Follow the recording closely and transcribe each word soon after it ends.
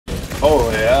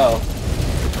Holy hell.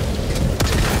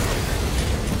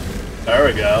 There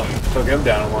we go. Took him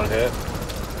down in one hit.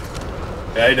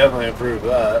 Yeah, he definitely improved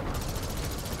that.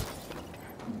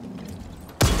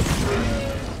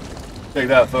 Take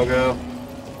that, Fogo.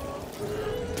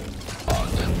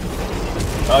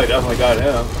 Oh, he definitely got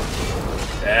him.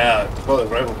 Yeah, well, his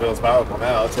rifle feels powerful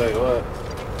now, I'll tell you what.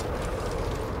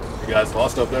 You guys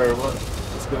lost up there or what?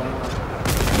 What's going on?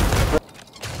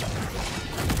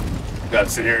 Gotta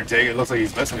sit here and take it. Looks like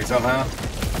he's missing me somehow.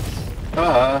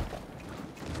 Haha.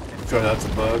 Sure, that's a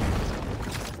bug.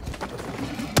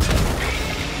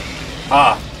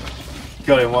 Ah!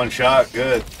 Killed him one shot.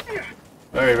 Good.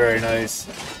 Very, very nice.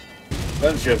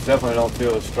 Gunships definitely don't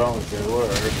feel as strong as they were.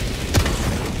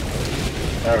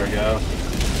 There we go.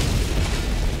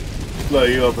 Blow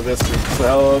you up with this for the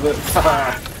hell of it.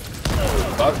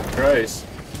 Fucking Christ.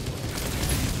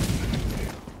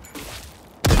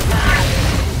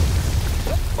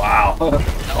 Wow.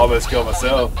 Almost killed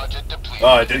myself. Oh,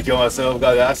 I did kill myself.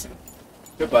 Got acid.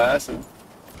 Goodbye, acid.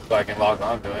 So I can lock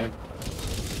on to him.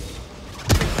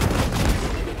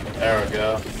 There we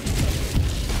go.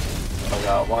 I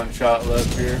got one shot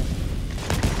left here.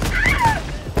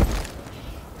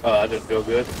 Oh, that didn't feel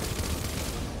good.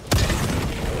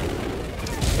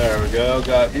 There we go.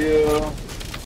 Got you.